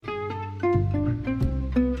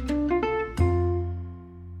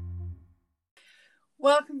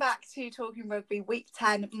Welcome back to Talking Rugby Week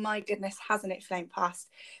 10. My goodness, hasn't it flown past?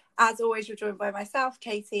 As always, you're joined by myself,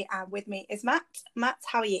 Katie, and with me is Matt. Matt,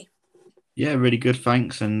 how are you? Yeah, really good,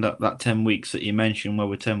 thanks. And that 10 weeks that you mentioned, well,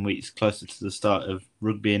 we're 10 weeks closer to the start of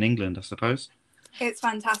rugby in England, I suppose. It's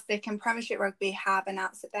fantastic. And Premiership Rugby have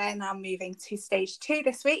announced that they're now moving to Stage 2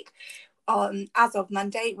 this week as of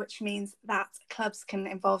Monday, which means that clubs can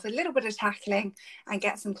involve a little bit of tackling and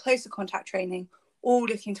get some closer contact training, all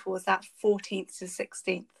looking towards that 14th to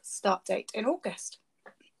 16th start date in August.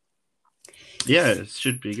 Yeah, it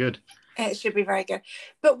should be good. It should be very good.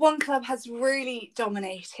 But one club has really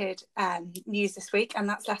dominated news this week, and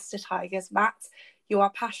that's Leicester Tigers. Matt, you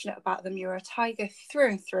are passionate about them. You're a Tiger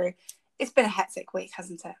through and through. It's been a hectic week,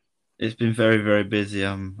 hasn't it? It's been very, very busy.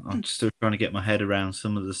 I'm still trying to get my head around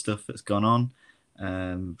some of the stuff that's gone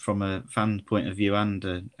on from a fan point of view and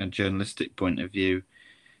a journalistic point of view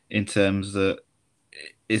in terms that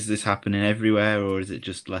is this happening everywhere or is it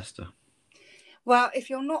just Leicester? Well, if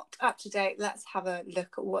you're not up to date, let's have a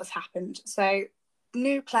look at what's happened. So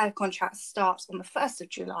new player contracts start on the 1st of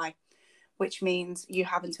July, which means you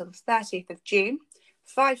have until the 30th of June,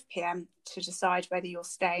 5 p.m. to decide whether you're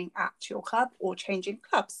staying at your club or changing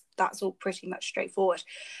clubs. That's all pretty much straightforward.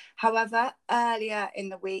 However, earlier in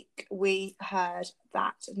the week, we heard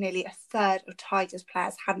that nearly a third of Tigers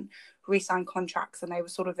players hadn't re-signed contracts and they were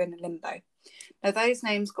sort of in a limbo. Now, those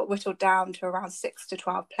names got whittled down to around 6 to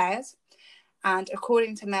 12 players. And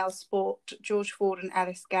according to Mail Sport, George Ford and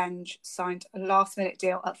Ellis Genge signed a last-minute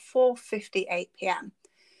deal at 4:58 p.m.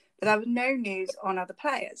 But there was no news on other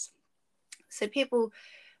players. So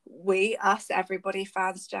everybody,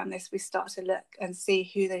 fans, journalists, we start to look and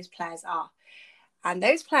see who those players are. And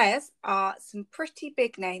those players are some pretty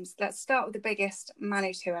big names. Let's start with the biggest,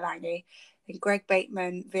 Manu Tuilagi, then Greg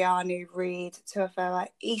Bateman, Vianu, Reid, Tuafua,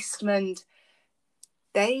 Eastman.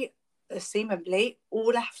 They seemingly all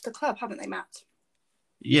left the club, haven't they, Matt?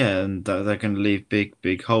 Yeah, and they're going to leave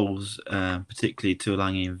big holes, particularly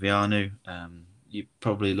Tuilagi and Vianu. You're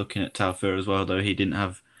probably looking at Taufur as well, though he didn't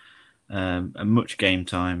have a much game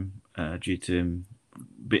time due to him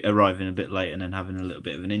arriving a bit late and then having a little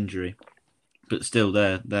bit of an injury. But still,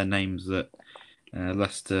 they're names that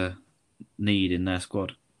Leicester need in their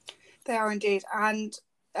squad. They are indeed. And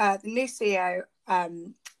the new CEO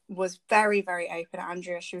was very, very open,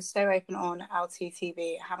 Andrea. She was so open on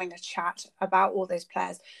LTTV, having a chat about all those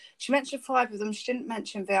players. She mentioned 5 of them. She didn't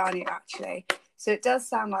mention Vianu, actually. So it does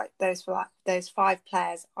sound like those 5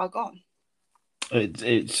 players are gone.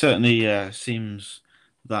 It certainly seems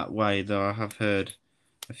that way, though I have heard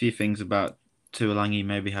a few things about Tuilagi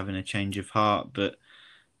maybe having a change of heart, but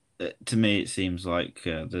to me it seems like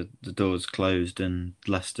the door's closed and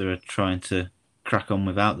Leicester are trying to crack on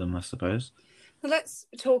without them, I suppose. Well, let's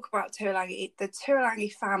talk about Tuilagi. The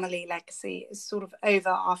Tuilagi family legacy is sort of over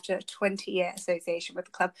after a 20-year association with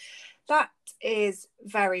the club. That is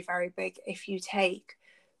very, very big if you take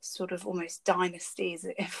sort of almost dynasties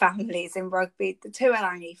in families in rugby. The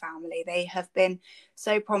Tuilagi family, they have been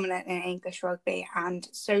so prominent in English rugby and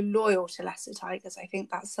so loyal to Leicester Tigers. I think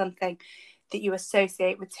that's something that you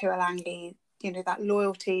associate with Tuilagi, that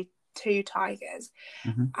loyalty to Tigers.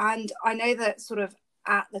 Mm-hmm. And I know that sort of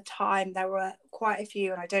at the time there were quite a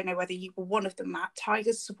few, and I don't know whether you were one of them, Matt,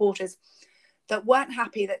 Tigers supporters that weren't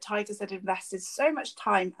happy that Tigers had invested so much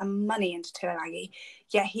time and money into Tuilagi,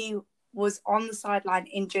 yet he was on the sideline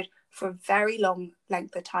injured for a very long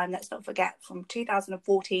length of time. Let's not forget, from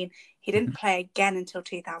 2014, he didn't play again until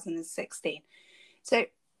 2016. So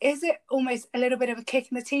is it almost a little bit of a kick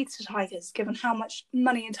in the teeth to Tigers, given how much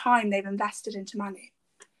money and time they've invested into Manu?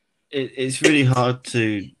 It's really hard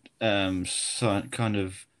to kind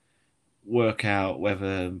of work out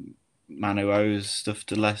whether Manu owes stuff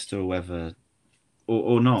to Leicester or whether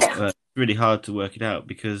or not. It's really hard to work it out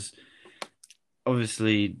because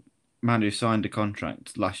obviously Manu signed a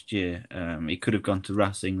contract last year. He could have gone to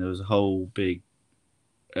Racing. There was a whole big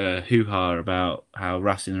hoo-ha about how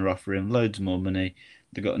Racing are offering loads more money.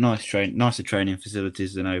 They've got nicer training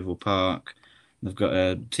facilities than Oval Park. They've got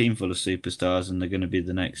a team full of superstars, and they're going to be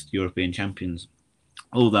the next European champions.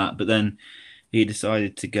 All that, but then he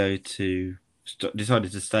decided to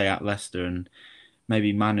stay at Leicester, and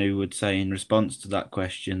maybe Manu would say in response to that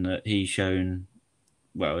question that he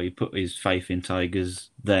put his faith in Tigers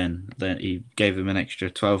then he gave him an extra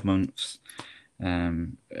 12 months,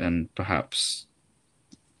 and perhaps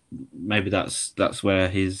maybe that's where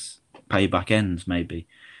his payback ends, maybe.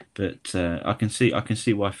 But I can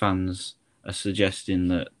see why fans are suggesting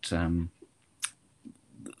that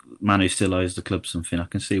Manu still owes the club something. I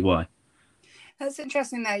can see why. That's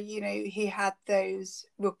interesting though, he had those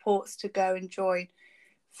reports to go and join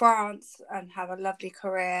France and have a lovely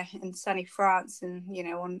career in sunny France and,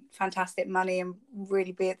 on fantastic money and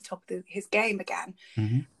really be at the top of his game again.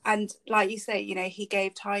 Mm-hmm. And like you say, he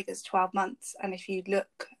gave Tigers 12 months. And if you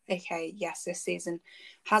look, okay, yes, this season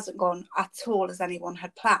hasn't gone at all as anyone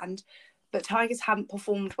had planned, but Tigers haven't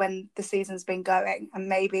performed when the season's been going. And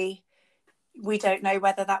maybe we don't know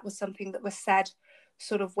whether that was something that was said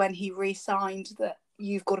sort of when he re-signed, that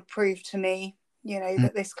you've got to prove to me,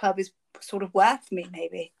 that this club is sort of worth me,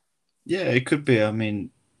 maybe. Yeah, it could be. I mean,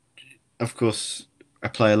 of course, a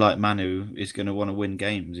player like Manu is going to want to win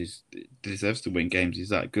games. He deserves to win games. He's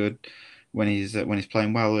that good when he's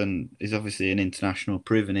playing well, and he's obviously an international,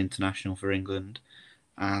 proven international for England,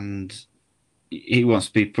 and he wants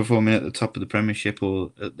to be performing at the top of the Premiership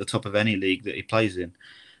or at the top of any league that he plays in,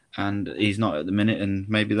 and he's not at the minute, and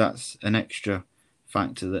maybe that's an extra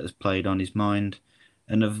factor that has played on his mind.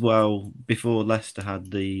 And as well, before Leicester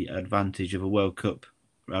had the advantage of a World Cup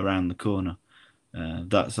around the corner,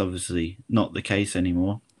 that's obviously not the case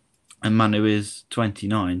anymore. And Manu is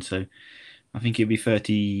 29, so I think he'll be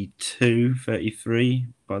 32, 33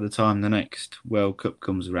 by the time the next World Cup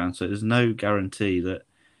comes around. So there's no guarantee that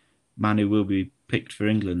Manu will be picked for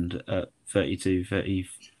England at 32,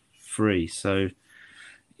 33. So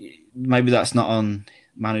maybe that's not on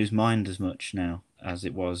Manu's mind as much now as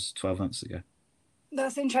it was 12 months ago.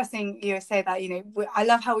 That's interesting you say that. I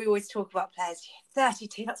love how we always talk about players.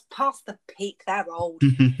 32, that's past the peak. They're old.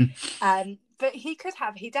 But he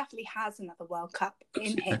definitely has another World Cup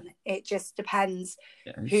in him. It just depends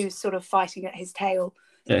who's sort of fighting at his tail.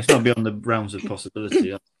 Yeah, it's not beyond the realms of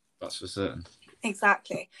possibility. That's for certain.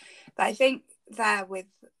 Exactly. But I think there with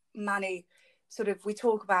Manu, sort of, we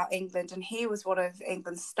talk about England, and he was one of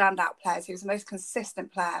England's standout players. He was the most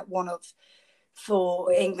consistent player,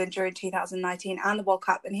 for England during 2019 and the World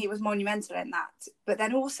Cup, and he was monumental in that. But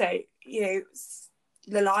then also, the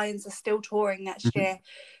Lions are still touring next year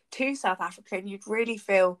to South Africa, and you'd really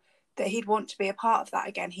feel that he'd want to be a part of that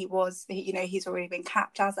again. He's already been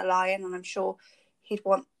capped as a Lion, and I'm sure he'd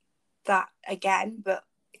want that again, but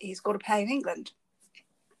he's got to play in England.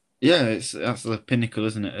 Yeah, that's the pinnacle,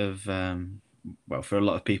 isn't it, of for a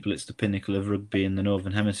lot of people, it's the pinnacle of rugby in the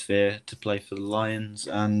Northern Hemisphere to play for the Lions,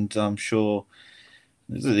 and I'm sure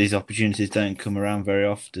these opportunities don't come around very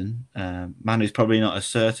often. Manu's probably not as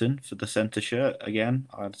certain for the centre shirt again.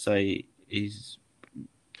 I'd say he's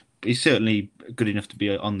certainly good enough to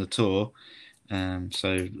be on the tour.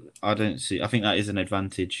 So I think that is an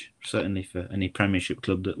advantage, certainly for any Premiership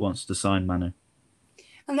club that wants to sign Manu.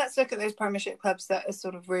 And let's look at those Premiership clubs that are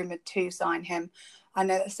sort of rumoured to sign him. I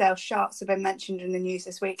know that Sale Sharks have been mentioned in the news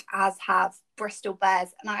this week, as have Bristol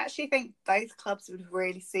Bears. And I actually think both clubs would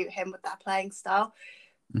really suit him with their playing style.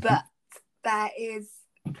 Mm-hmm. But there is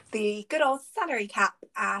the good old salary cap,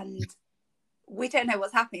 and we don't know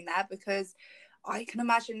what's happening there, because I can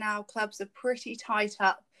imagine now clubs are pretty tight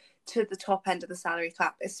up to the top end of the salary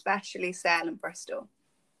cap, especially Sale and Bristol.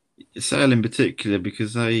 Sale in particular,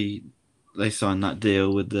 because they signed that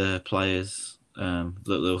deal with the players.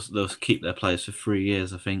 That they'll keep their players for 3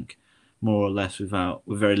 years, I think, more or less, with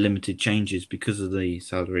very limited changes because of the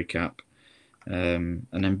salary cap. And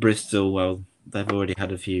then Bristol, well, they've already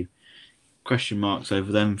had a few question marks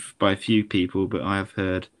over them by a few people, but I have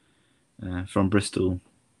heard from Bristol,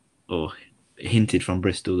 or hinted from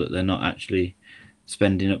Bristol, that they're not actually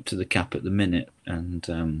spending up to the cap at the minute.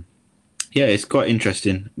 And it's quite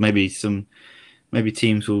interesting. Maybe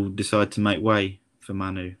teams will decide to make way for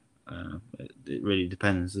Manu. It really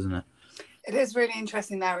depends, doesn't it? It is really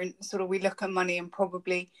interesting there. And sort of, we look at money, and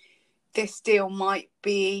probably this deal might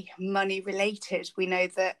be money related. We know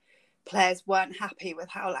that players weren't happy with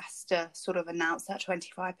how Leicester sort of announced that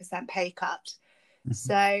 25% pay cut. Mm-hmm.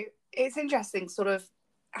 So it's interesting, sort of,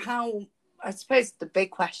 how, I suppose the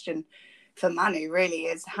big question for Manu really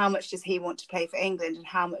is, how much does he want to play for England, and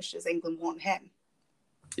how much does England want him?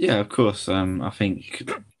 Yeah, of course. I think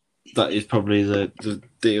that is probably the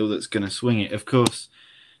deal that's going to swing it. Of course,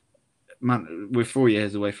 we're 4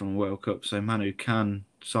 years away from a World Cup, so Manu can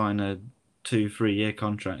sign a 2-3 year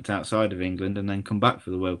contract outside of England and then come back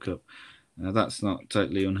for the World Cup. That's not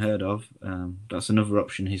totally unheard of. That's another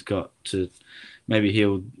option he's got. To maybe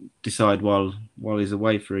he'll decide while he's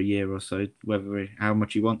away for a year or so how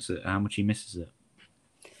much he wants it, how much he misses it.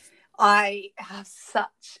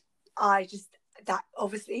 that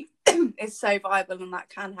obviously is so viable and that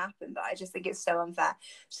can happen, but I just think it's so unfair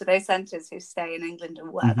to those centres who stay in England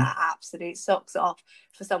and work their absolute socks off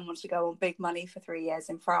for someone to go on big money for 3 years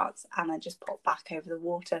in France and then just pop back over the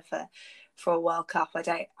water for a World Cup.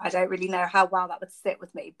 I don't really know how well that would sit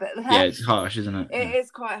with me, but yeah, it's harsh, isn't it? It is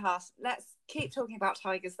quite harsh. Let's keep talking about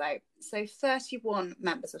Tigers though. So 31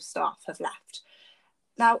 members of staff have left.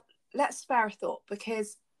 Now, let's spare a thought,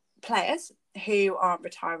 because players who aren't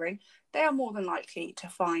retiring, they are more than likely to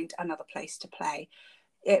find another place to play.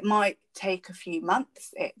 It might take a few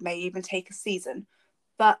months, it may even take a season,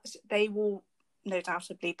 but they will no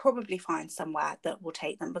doubtably probably find somewhere that will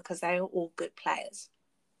take them, because they are all good players.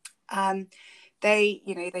 They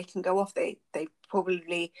can go off. They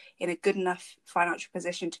probably in a good enough financial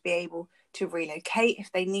position to be able to relocate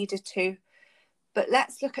if they needed to. But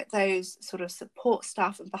let's look at those sort of support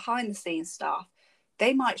staff and behind the scenes staff.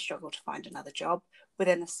 They might struggle to find another job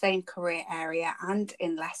within the same career area and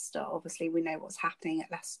in Leicester. Obviously, we know what's happening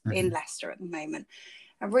in Leicester at the moment.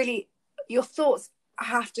 And really, your thoughts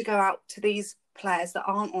have to go out to these players that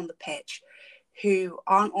aren't on the pitch, who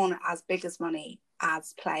aren't on as big as money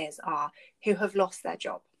as players are, who have lost their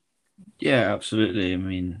job. Yeah, absolutely. I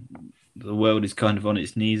mean, the world is kind of on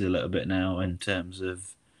its knees a little bit now in terms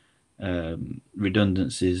of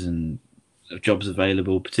redundancies and jobs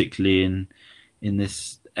available, particularly in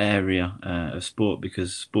this area of sport,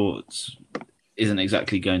 because sports isn't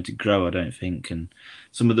exactly going to grow, I don't think, and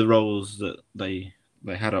some of the roles that they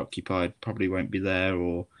had occupied probably won't be there,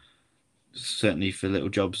 or certainly for little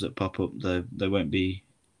jobs that pop up, they won't be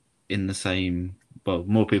in the same. Well,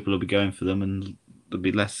 more people will be going for them, and there'll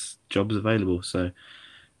be less jobs available. So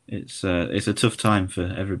it's a tough time for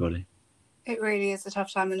everybody. It really is a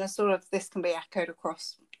tough time, and this can be echoed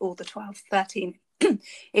across all the 12, 13,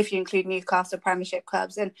 if you include Newcastle Premiership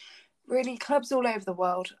clubs, and really clubs all over the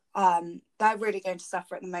world. They're really going to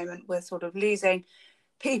suffer at the moment. We're sort of losing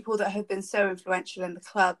people that have been so influential in the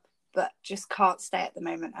club, but just can't stay at the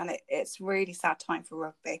moment, and it's really sad time for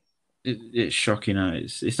rugby. It's shocking.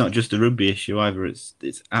 It's not just a rugby issue either. It's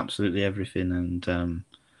absolutely everything, and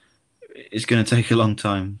it's going to take a long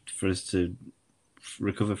time for us to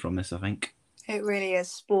recover from this, I think. It really is.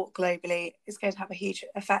 Sport globally is going to have a huge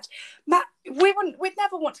effect. Matt, we'd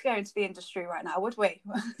never want to go into the industry right now, would we?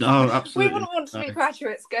 No, absolutely. We wouldn't want to be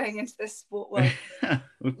graduates going into this sport world.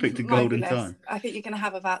 We've picked a golden time. I think you're going to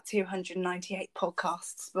have about 298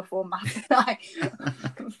 podcasts before Matt and I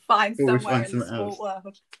can find somewhere in the sport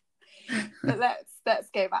world. But let's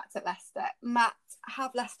go back to Leicester. Matt,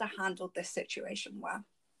 have Leicester handled this situation well?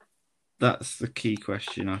 That's the key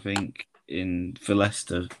question, I think, for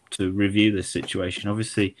Leicester to review this situation.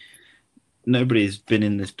 Obviously, nobody's been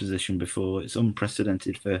in this position before. It's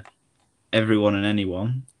unprecedented for everyone and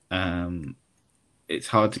anyone. It's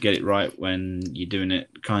hard to get it right when you're doing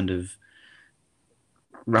it kind of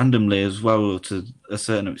randomly as well, to a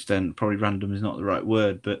certain extent. Probably random is not the right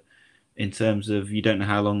word, but in terms of you don't know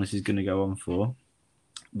how long this is going to go on for,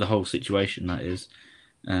 the whole situation, that is.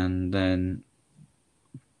 And then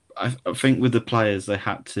I think with the players, they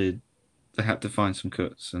had to find some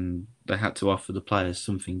cuts, and they had to offer the players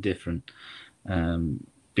something different,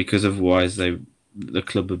 because otherwise the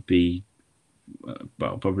club would be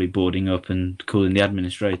probably boarding up and calling the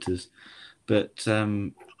administrators. But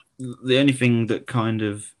the only thing that kind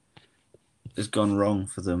of has gone wrong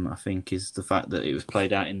for them, I think, is the fact that it was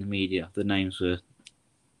played out in the media. The names were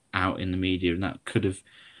out in the media, and that could have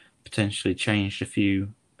potentially changed a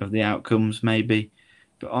few of the outcomes, maybe.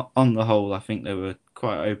 But on the whole, I think they were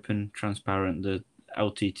quite open, transparent. The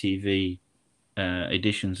LTTV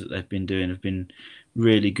editions that they've been doing have been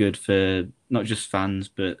really good for not just fans,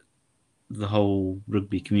 but the whole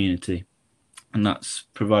rugby community. And that's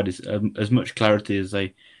provided as much clarity as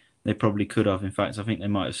they probably could have. In fact, I think they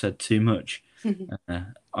might have said too much,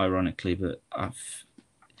 ironically. But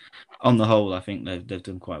on the whole, I think they've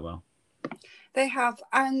done quite well. They have,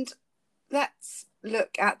 and let's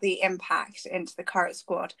look at the impact into the current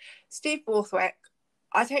squad. Steve Borthwick,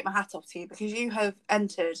 I take my hat off to you, because you have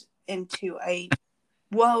entered into a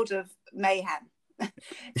world of mayhem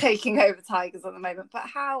taking over Tigers at the moment. But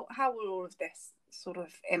how will all of this sort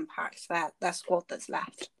of impact their squad that's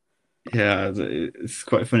left? Yeah, it's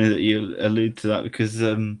quite funny that you allude to that, because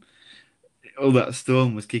all that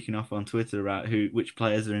storm was kicking off on Twitter about which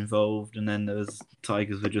players are involved, and then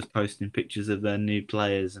Tigers were just posting pictures of their new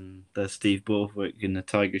players, and there's Steve Borthwick in a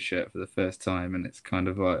Tiger shirt for the first time, and it's kind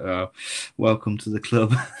of like, oh, welcome to the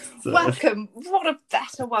club. So, welcome. What a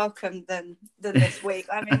better welcome than this week.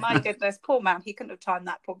 I mean, my goodness, poor man, he couldn't have timed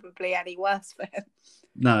that probably any worse for him.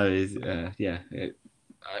 No,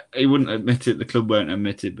 he wouldn't admit it. The club won't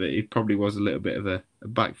admit it, but he probably was a little bit of a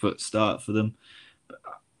back foot start for them.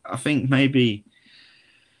 I think maybe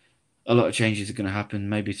a lot of changes are going to happen.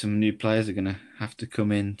 Maybe some new players are going to have to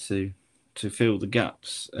come in to fill the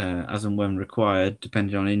gaps as and when required,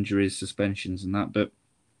 depending on injuries, suspensions, and that. But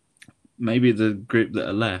maybe the group that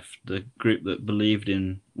are left, the group that believed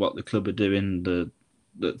in what the club are doing,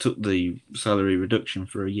 that took the salary reduction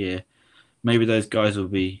for a year, maybe those guys will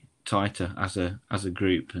be tighter as a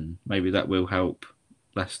group, and maybe that will help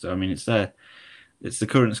Leicester. I mean, it's the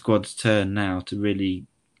current squad's turn now to really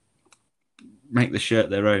make the shirt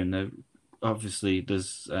their own. Obviously,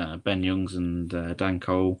 there's Ben Youngs and Dan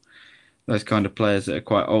Cole, those kind of players that are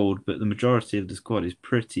quite old, but the majority of the squad is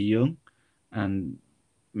pretty young, and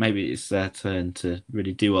maybe it's their turn to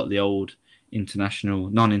really do what the old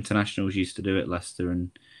non-internationals used to do at Leicester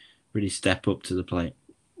and really step up to the plate.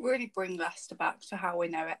 Really bring Leicester back to how we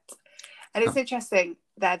know it. And it's interesting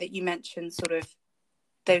there that you mentioned sort of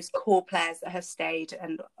those core players that have stayed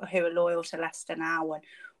and who are loyal to Leicester now and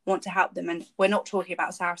want to help them. And we're not talking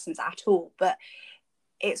about Saracens at all, but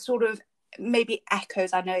it sort of maybe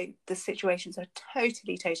echoes. I know the situations are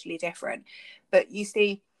totally, totally different, but you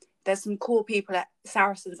see there's some core people at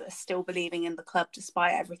Saracens that are still believing in the club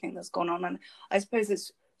despite everything that's gone on. And I suppose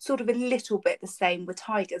it's sort of a little bit the same with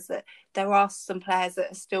Tigers, that there are some players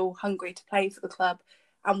that are still hungry to play for the club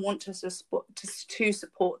and want to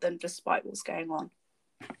support them despite what's going on.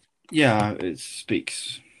 Yeah, it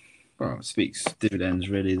speaks dividends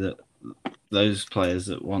really that those players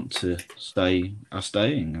that want to stay are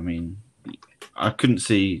staying. I mean, I couldn't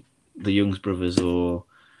see the Youngs brothers or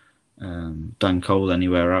Dan Cole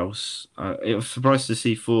anywhere else. I was surprised to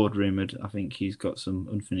see Ford rumoured. I think he's got some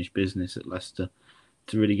unfinished business at Leicester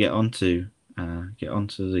to really get onto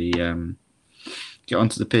the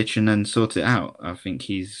pitch and then sort it out. I think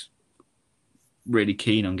he's really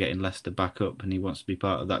keen on getting Leicester back up, and he wants to be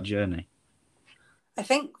part of that journey. I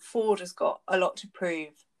think Ford has got a lot to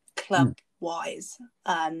prove club-wise,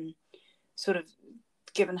 sort of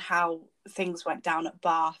given how things went down at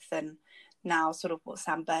Bath and now sort of what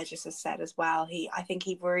Sam Burgess has said as well. I think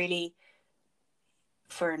he really,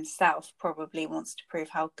 for himself, probably wants to prove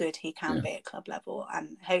how good he can be at club level,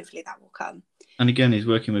 and hopefully that will come. And again, he's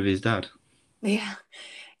working with his dad. Yeah,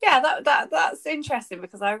 that's interesting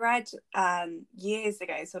because I read years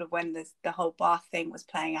ago, sort of when the whole Bath thing was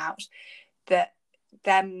playing out, that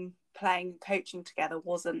them playing and coaching together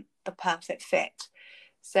wasn't the perfect fit.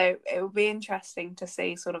 So it will be interesting to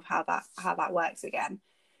see sort of how that works again.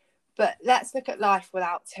 But let's look at life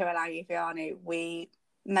without Tuilagi Vianu. We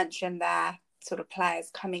mentioned their sort of players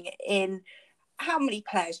coming in. How many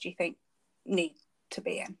players do you think need to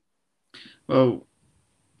be in? Well,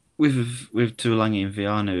 with Tuilagi and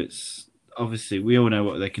Vianu, it's obviously we all know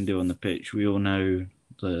what they can do on the pitch. We all know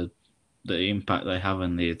the impact they have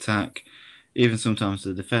on the attack, even sometimes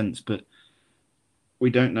the defence. But we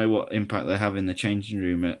don't know what impact they have in the changing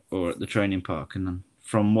room or at the training park. And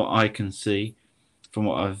from what I can see, from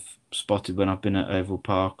what I've spotted when I've been at Oval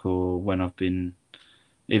Park or when I've been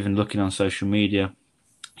even looking on social media,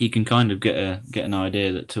 you can kind of get an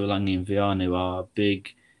idea that Tuilagi and Vianu are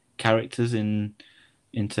big characters in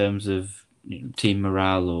terms of team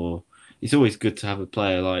morale. Or it's always good to have a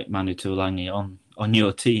player like Manu Tuilagi on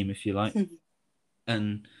your team, if you like,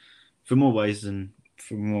 and for more ways than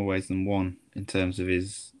one in terms of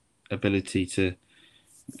his ability to,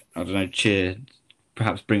 I don't know, cheer,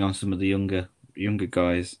 perhaps bring on some of the younger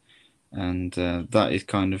guys, and that is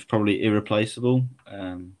kind of probably irreplaceable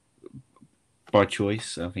by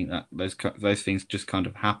choice. I think that those things just kind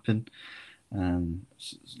of happen.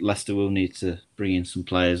 Leicester will need to bring in some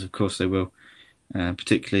players, of course they will,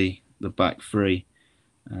 particularly the back three.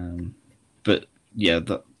 But yeah,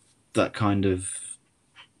 that kind of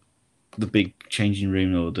the big changing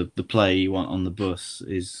room or the player you want on the bus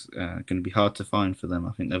is going to be hard to find for them.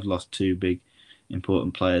 I think they've lost two big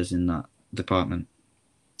important players in that department.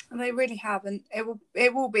 And they really have, and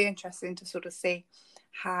it will be interesting to sort of see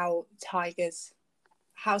how Tigers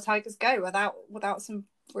go without some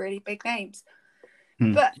really big names.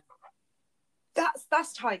 But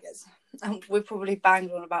that's Tigers, and we've probably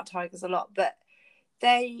banged on about Tigers a lot, but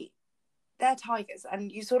they're Tigers,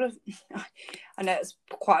 and you sort of, I know it's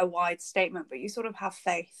quite a wide statement, but you sort of have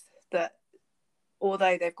faith that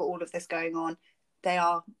although they've got all of this going on, they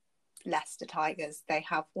are Leicester Tigers. They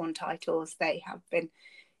have won titles. They have been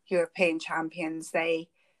European champions. They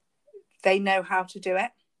know how to do it.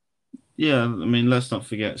 Yeah, I mean, let's not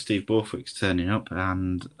forget Steve Borthwick's turning up,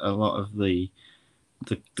 and a lot of the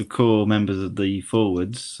core members of the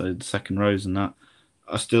forwards, so the second rows and that,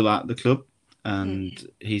 are still at the club. and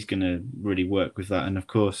he's going to really work with that. And of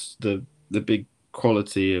course, the big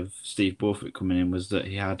quality of Steve Borthwick coming in was that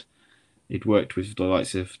he'd worked with the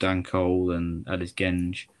likes of Dan Cole and Ellis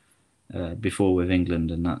Genge before with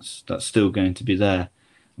England, and that's still going to be there.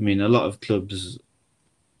 I mean, a lot of clubs.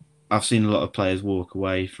 I've seen a lot of players walk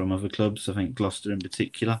away from other clubs. I think Gloucester in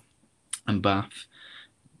particular, and Bath,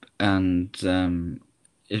 and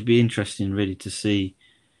it'd be interesting really to see.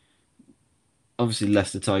 Obviously,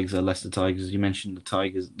 Leicester Tigers are Leicester Tigers. You mentioned the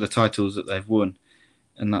Tigers, the titles that they've won,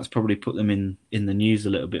 and that's probably put them in the news a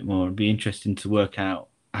little bit more. It'd be interesting to work out,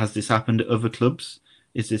 has this happened at other clubs?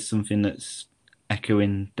 Is this something that's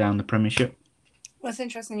echoing down the Premiership? Well, it's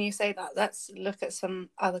interesting you say that. Let's look at some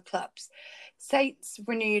other clubs. Saints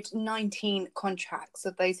renewed 19 contracts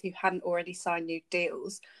of those who hadn't already signed new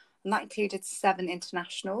deals, and that included 7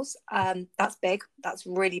 internationals. That's big. That's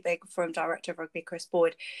really big from Director of Rugby Chris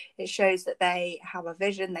Boyd. It shows that they have a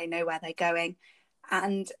vision, they know where they're going,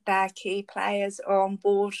 and their key players are on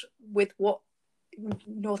board with what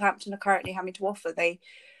Northampton are currently having to offer.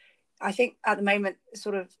 I think at the moment,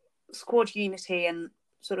 sort of squad unity and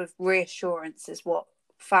sort of reassurance is what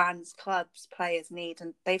fans, clubs, players need,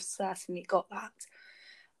 and they've certainly got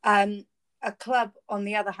that. A club, on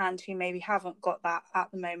the other hand, who maybe haven't got that at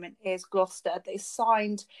the moment is Gloucester. They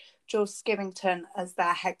signed George Skivington as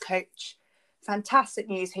their head coach. Fantastic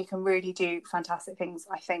news. He can really do fantastic things,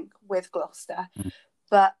 I think, with Gloucester.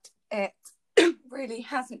 But it really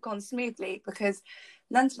hasn't gone smoothly because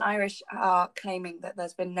London Irish are claiming that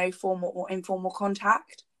there's been no formal or informal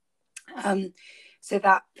contact. So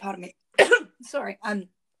that, pardon me, sorry.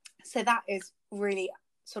 So that is really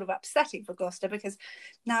sort of upsetting for Gloucester because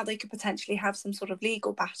now they could potentially have some sort of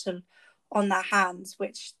legal battle on their hands,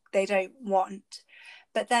 which they don't want.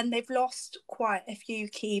 But then they've lost quite a few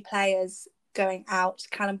key players going out.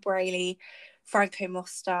 Callum Brayley, Franco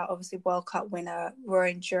Mostar, obviously World Cup winner,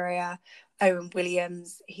 Rowan Juria, Owen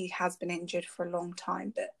Williams. He has been injured for a long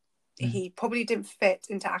time, but he probably didn't fit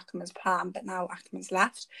into Ackerman's plan, but now Ackerman's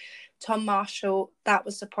left. Tom Marshall, that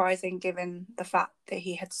was surprising given the fact that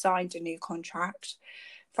he had signed a new contract.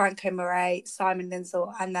 Franco Murray, Simon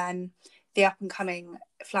Lindsell, and then the up-and-coming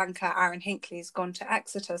flanker Aaron Hinkley has gone to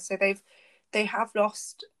Exeter. So they have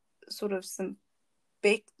lost sort of some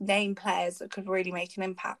big name players that could really make an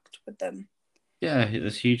impact with them. Yeah,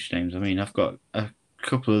 there's huge names. I mean, I've got a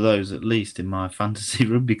couple of those at least in my fantasy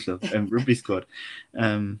rugby club, rugby squad.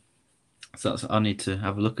 So I need to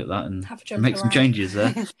have a look at that and make some changes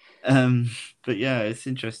there. But yeah, it's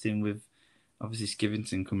interesting with obviously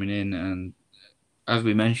Skivington coming in, and as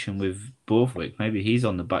we mentioned with Borthwick, maybe he's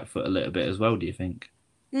on the back foot a little bit as well. Do you think?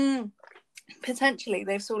 Potentially,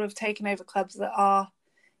 they've sort of taken over clubs that are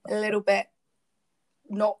a little bit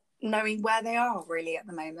not knowing where they are really at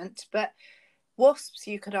the moment. But Wasps,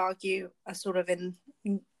 you could argue, are sort of in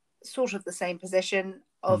sort of the same position.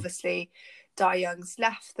 Obviously, Di Young's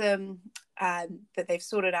left them, but they've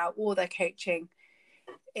sorted out all their coaching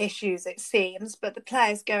issues, it seems. But the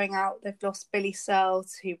players going out, they've lost Billy Searle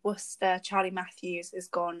to Worcester. Charlie Matthews has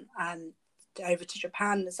gone over to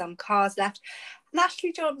Japan. There's some cars left. And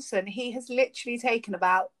Ashley Johnson, he has literally taken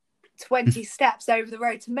about 20 steps over the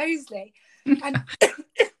road to Moseley. And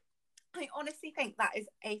I honestly think that is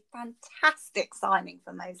a fantastic signing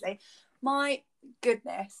for Moseley. My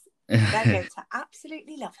goodness, they're going to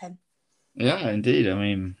absolutely love him. Yeah, indeed. I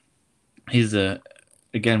mean, he's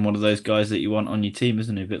again one of those guys that you want on your team,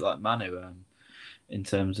 isn't he? A bit like Manu, in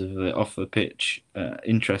terms of off the pitch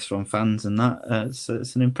interest from fans and that. So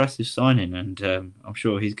it's an impressive signing, and I'm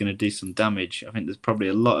sure he's going to do some damage. I think there's probably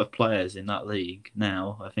a lot of players in that league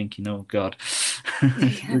now. I think, oh God,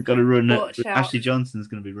 we've got to run. Ashley Johnson's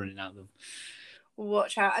going to be running at them.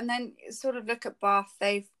 Watch out. And then sort of look at Bath.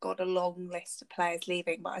 They've got a long list of players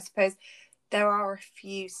leaving, but I suppose there are a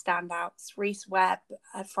few standouts. Reece Webb,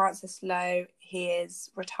 Francis Lowe, he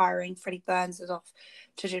is retiring. Freddie Burns is off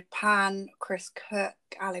to Japan. Chris Cook,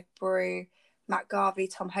 Alec Brew, Matt Garvey,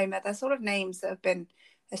 Tom Homer. They're sort of names that have been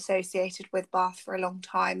associated with Bath for a long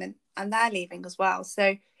time, and they're leaving as well.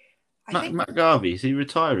 So I think Matt Garvey, is he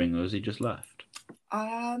retiring or has he just left?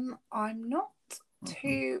 I'm not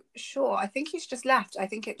too sure. I think he's just left. I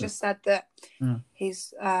think it just said that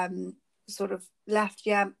he's sort of left.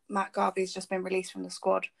 Yeah, Matt Garvey's just been released from the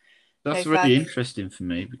squad. That's really interesting for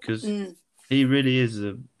me because he really is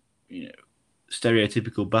a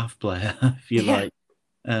stereotypical Bath player, if you like.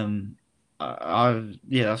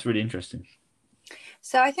 That's really interesting.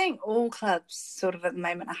 So I think all clubs sort of at the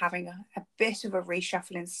moment are having a bit of a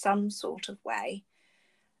reshuffle in some sort of way.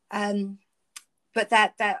 But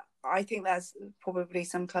that I think there's probably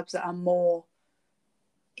some clubs that are more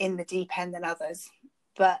in the deep end than others.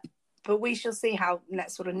 But but we shall see how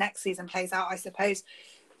next season plays out, I suppose,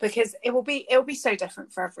 because it will be so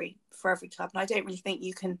different for every club, and I don't really think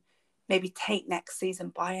you can maybe take next season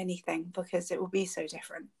by anything because it will be so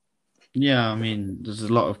different. Yeah, I mean, there's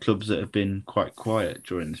a lot of clubs that have been quite quiet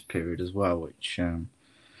during this period as well, which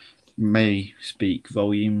may speak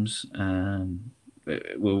volumes.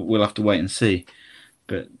 We'll have to wait and see,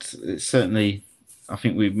 but it's certainly, I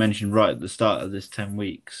think we mentioned right at the start of this 10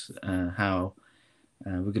 weeks how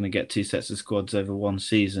we're going to get two sets of squads over one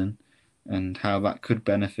season, and how that could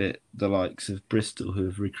benefit the likes of Bristol, who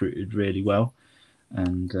have recruited really well,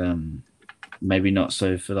 and maybe not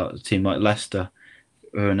so for a team like Leicester,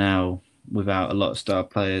 who are now without a lot of star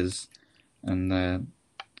players, and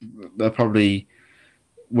they probably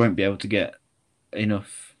won't be able to get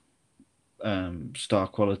enough star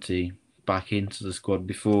quality back into the squad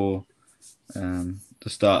before the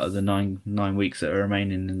start of the nine weeks that are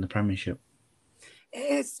remaining in the Premiership.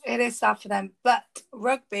 It is sad for them, but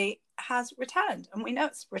rugby has returned, and we know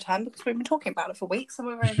it's returned because we've been talking about it for weeks, and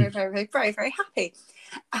we're very, very, very, very, very, very happy.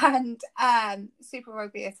 And Super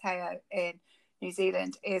Rugby Aotearoa in New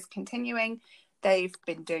Zealand is continuing. They've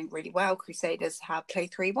been doing really well. Crusaders have played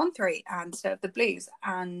 3-1-3, and so have the Blues,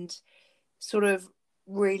 and sort of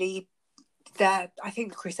really, I think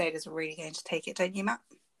the Crusaders are really going to take it, don't you, Matt?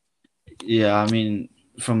 Yeah, I mean,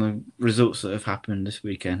 from the results that have happened this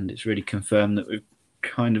weekend, it's really confirmed that we've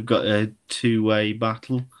kind of got a two-way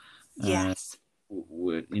battle. Yes.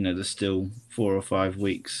 There's still 4 or 5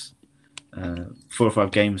 weeks, 4 or 5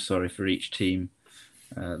 games, for each team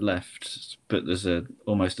left. But there's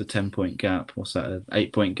almost a 10-point gap. What's that? An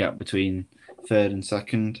 8-point gap between third and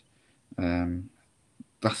second.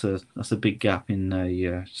 That's a big gap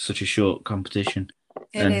in such a short competition.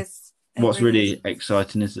 It is. What's really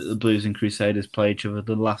exciting is that the Blues and Crusaders play each other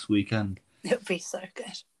the last weekend. It'll be so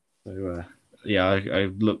good. So, I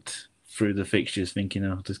looked through the fixtures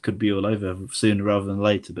thinking, this could be all over sooner rather than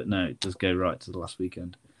later, but no, it does go right to the last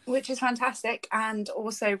weekend. Which is fantastic. And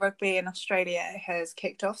also rugby in Australia has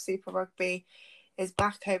kicked off. Super Rugby is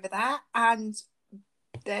back over there, and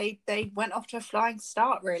they went off to a flying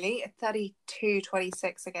start, really, at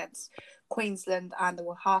 32-26 against Queensland and the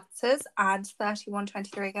Waratahs, and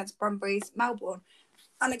 31-23 against Brumbies Melbourne.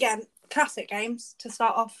 And again, classic games to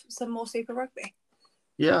start off some more Super Rugby.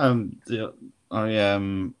 Yeah,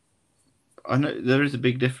 I know there is a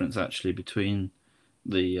big difference actually between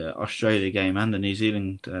the Australia game and the New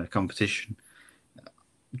Zealand competition.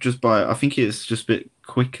 I think it's just a bit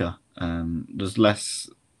quicker. There's less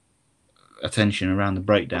attention around the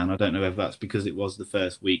breakdown. I don't know if that's because it was the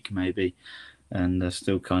first week, maybe, and they're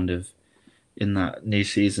still kind of in that new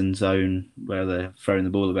season zone where they're throwing the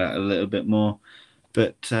ball about a little bit more.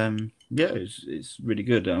 But it's really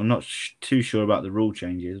good. I'm not too sure about the rule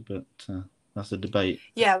changes, but that's a debate.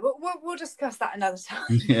 Yeah, we'll discuss that another time.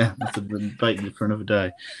 Yeah, that's a debate for another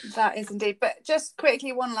day. That is indeed. But just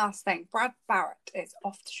quickly, one last thing. Brad Barrett is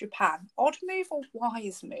off to Japan. Odd move or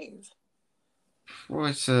wise move?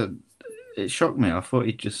 Well, it shocked me. I thought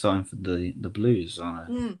he'd just signed for the Blues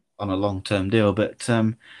on a long-term deal. But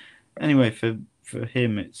anyway, for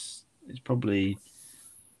him, it's probably...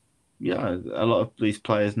 Yeah, a lot of these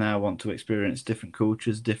players now want to experience different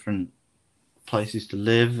cultures, different places to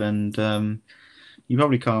live, and you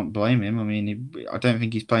probably can't blame him. I mean, I don't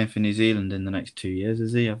think he's playing for New Zealand in the next 2 years,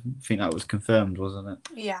 is he? I think that was confirmed, wasn't it?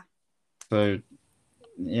 Yeah. So,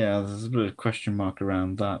 yeah, there's a bit of a question mark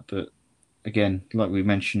around that. But again, like we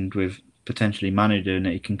mentioned with potentially Manu doing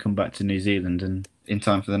it, he can come back to New Zealand and in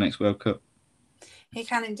time for the next World Cup. He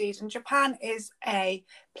can indeed. And Japan is a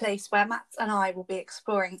place where Matt and I will be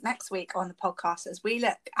exploring next week on the podcast as we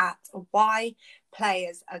look at why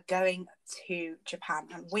players are going to Japan.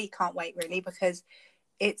 And we can't wait, really, because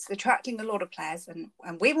it's attracting a lot of players and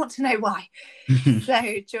we want to know why. So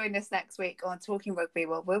join us next week on Talking Rugby,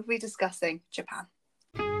 where we'll be discussing Japan.